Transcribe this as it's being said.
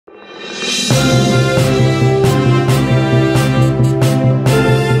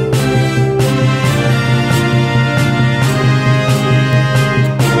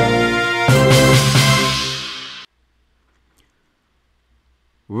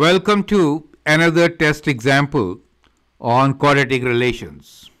Welcome to another test example on quadratic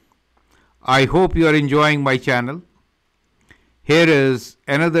relations. I hope you are enjoying my channel. Here is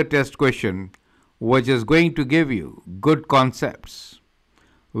another test question which is going to give you good concepts.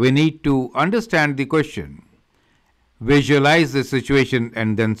 We need to understand the question, visualize the situation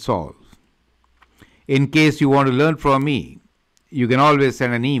and then solve. In case you want to learn from me, you can always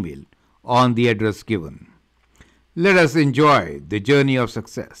send an email on the address given. Let us enjoy the journey of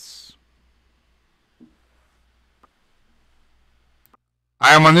success.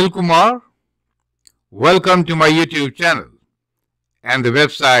 I am Anil Kumar. Welcome to my YouTube channel and the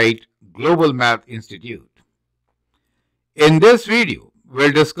website Global Math Institute. In this video,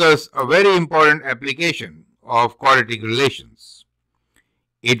 we'll discuss a very important application of quadratic relations.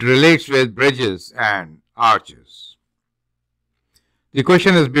 It relates with bridges and arches. The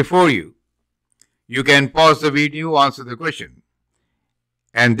question is before you. You can pause the video, answer the question,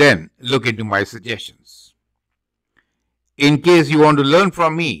 and then look into my suggestions. In case you want to learn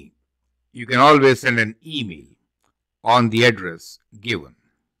from me, you can always send an email on the address given.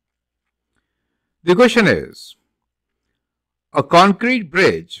 The question is, a concrete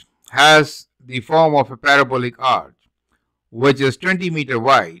bridge has the form of a parabolic arch which is 20 meter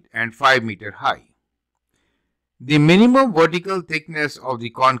wide and 5 meter high. The minimum vertical thickness of the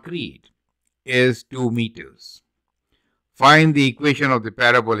concrete is 2 meters. Find the equation of the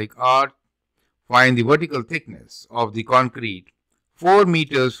parabolic arch. Find the vertical thickness of the concrete 4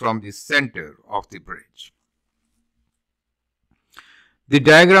 meters from the center of the bridge. The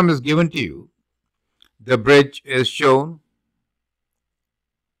diagram is given to you. The bridge is shown.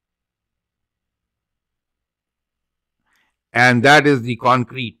 And that is the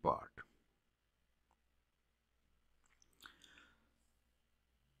concrete part.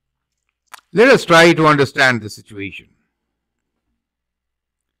 Let us try to understand the situation.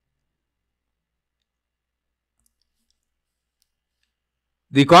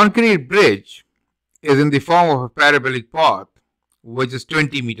 The concrete bridge is in the form of a parabolic path which is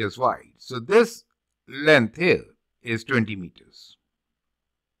 20 meters wide. So this length here is 20 meters.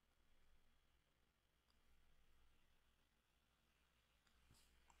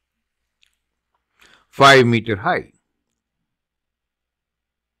 (5-meter high).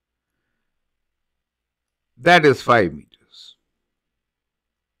 That is 5 meters.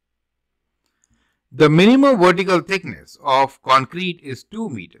 The minimum vertical thickness of concrete is 2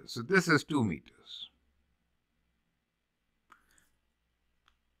 meters. So this is 2 meters.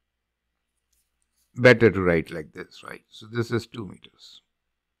 Better to write like this, right? So this is 2 meters.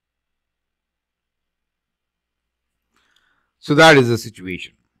 So that is the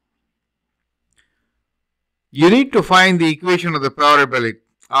situation. You need to find the equation of the parabolic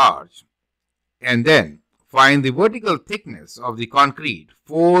arch and then find the vertical thickness of the concrete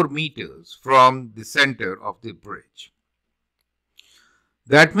 4 meters from the center of the bridge.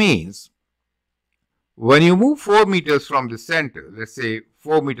 That means when you move 4 meters from the center, let's say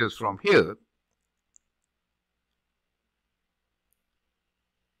 4 meters from here,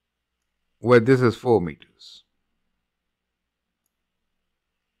 where this is 4 meters.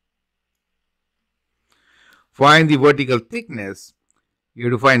 Find the vertical thickness, you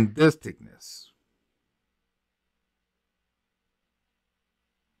have to find this thickness.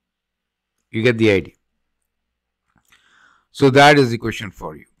 You get the idea. So that is the question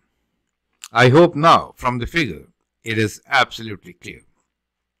for you. I hope now from the figure it is absolutely clear.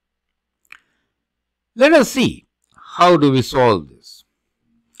 Let us see how do we solve this.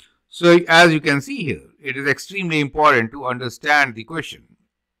 So as you can see here, it is extremely important to understand the question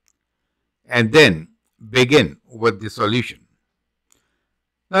and then begin with the solution.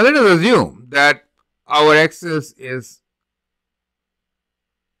 Now let us assume that our axis is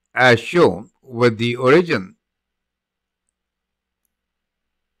as shown with the origin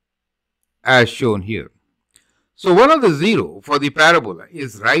as shown here. So one of the 0 for the parabola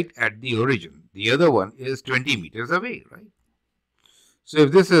is right at the origin. The other one is 20 meters away, right? So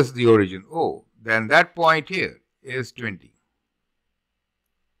if this is the origin O, then that point here is 20.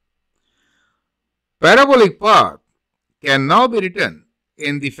 Parabolic path can now be written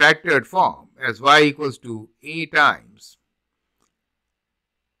in the factored form as y equals to a times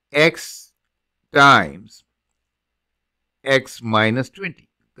x times x minus 20,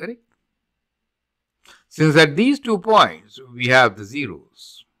 correct? Since at these 2 points we have the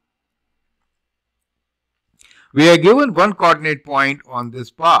zeros. We are given one coordinate point on this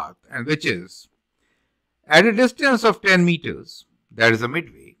path, and which is at a distance of 10 meters, that is a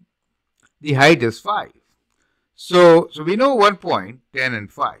midway, the height is 5. So we know one point, 10 and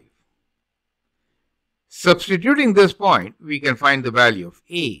 5. Substituting this point, we can find the value of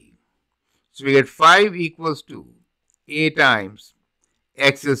a. So we get 5 equals to a times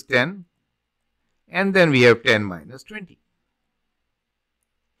x is 10, and then we have 10 minus 20.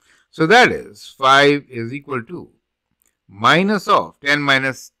 So that is 5 is equal to minus of 10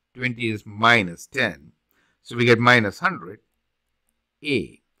 minus 20 is minus 10. So we get minus 100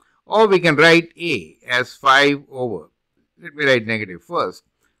 a. Or we can write a as 5 over, let me write negative first,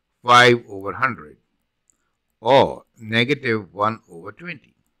 5 over 100 or negative 1 over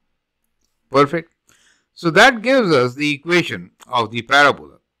 20. Perfect. So that gives us the equation of the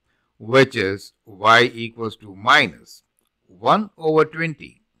parabola, which is y equals to minus 1 over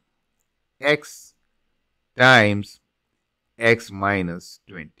 20 x times x minus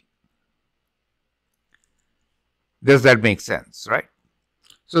 20. Does that make sense, right?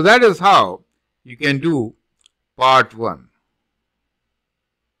 So that is how you can do part 1.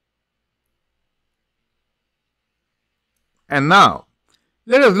 And now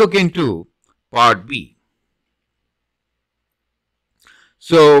let us look into part B.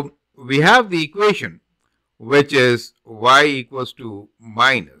 So we have the equation, which is y equals to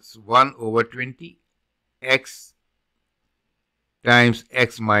minus 1 over 20 x times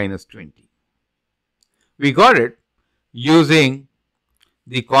x minus 20. We got it using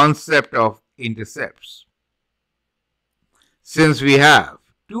the concept of intercepts. Since we have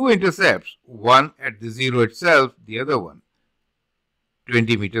two intercepts, one at the 0 itself, the other one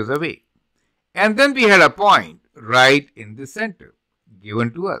 20 meters away. And then we had a point right in the center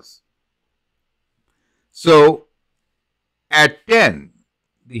given to us. So at 10,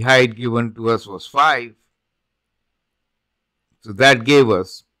 the height given to us was 5. So that gave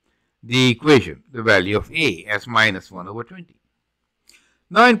us the equation, the value of a as minus 1 over 20.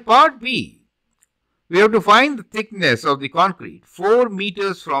 Now in part B, we have to find the thickness of the concrete 4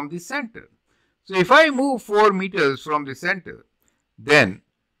 meters from the center. So if I move 4 meters from the center, then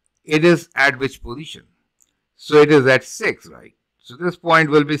it is at which position? So it is at 6, right? So this point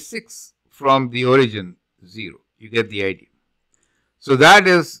will be 6 from the origin 0. You get the idea. So that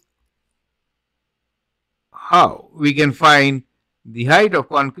is how we can find the height of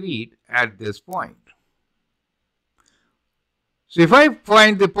concrete at this point. So if I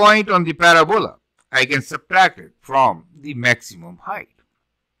find the point on the parabola, I can subtract it from the maximum height.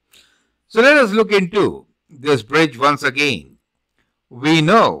 So let us look into this bridge once again. We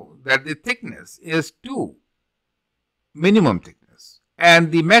know that the thickness is 2, minimum thickness,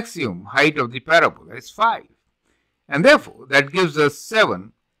 and the maximum height of the parabola is 5. And therefore, that gives us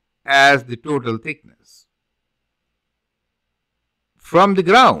 7 as the total thickness. From the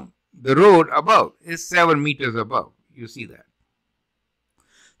ground, the road above is 7 meters above. You see that.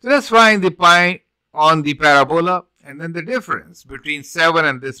 So let's find the point on the parabola, and then the difference between 7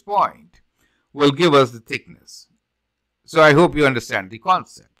 and this point will give us the thickness. So I hope you understand the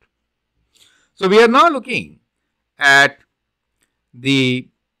concept. So we are now looking at the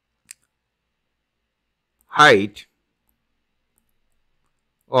height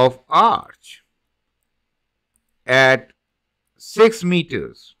of arch at 6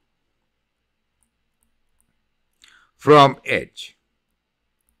 meters from edge.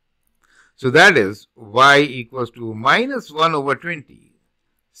 So that is y equals to minus 1 over 20,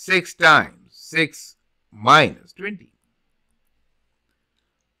 6 times 6 minus 20.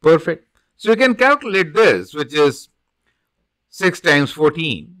 Perfect. So you can calculate this, which is 6 times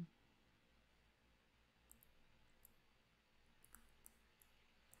 14.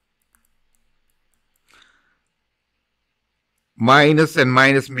 Minus and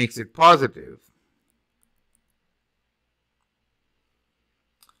minus makes it positive.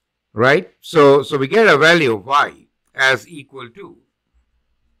 Right? So we get a value of y as equal to.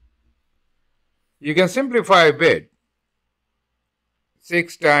 You can simplify a bit.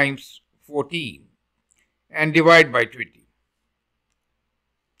 6 times 14 and divide by 20.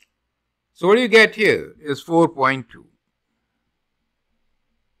 So what you get here is 4.2.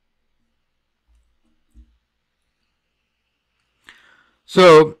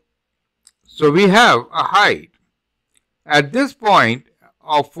 So we have a height at this point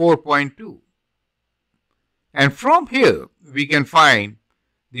of 4.2. And from here, we can find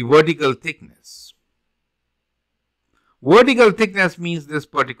the vertical thickness. Vertical thickness means this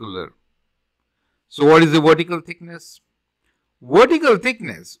particular. So what is the vertical thickness? Vertical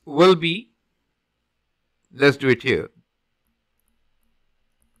thickness will be, let's do it here.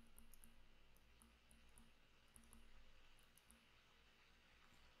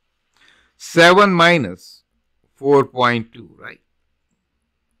 Seven minus 4.2, right?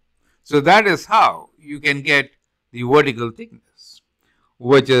 So that is how you can get the vertical thickness,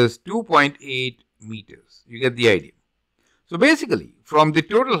 which is 2.8 meters. You get the idea. So basically, from the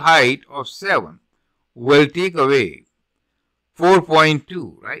total height of 7, we'll take away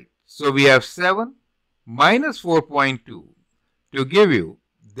 4.2, right? So we have 7 minus 4.2 to give you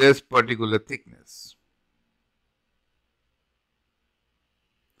this particular thickness.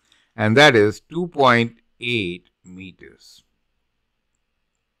 And that is 2.8 meters.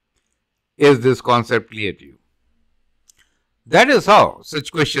 Is this concept clear to you? That is how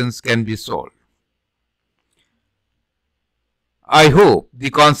such questions can be solved. I hope the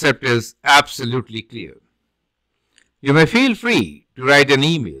concept is absolutely clear. You may feel free to write an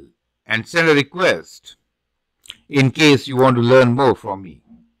email and send a request in case you want to learn more from me.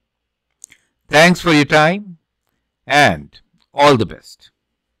 Thanks for your time and all the best.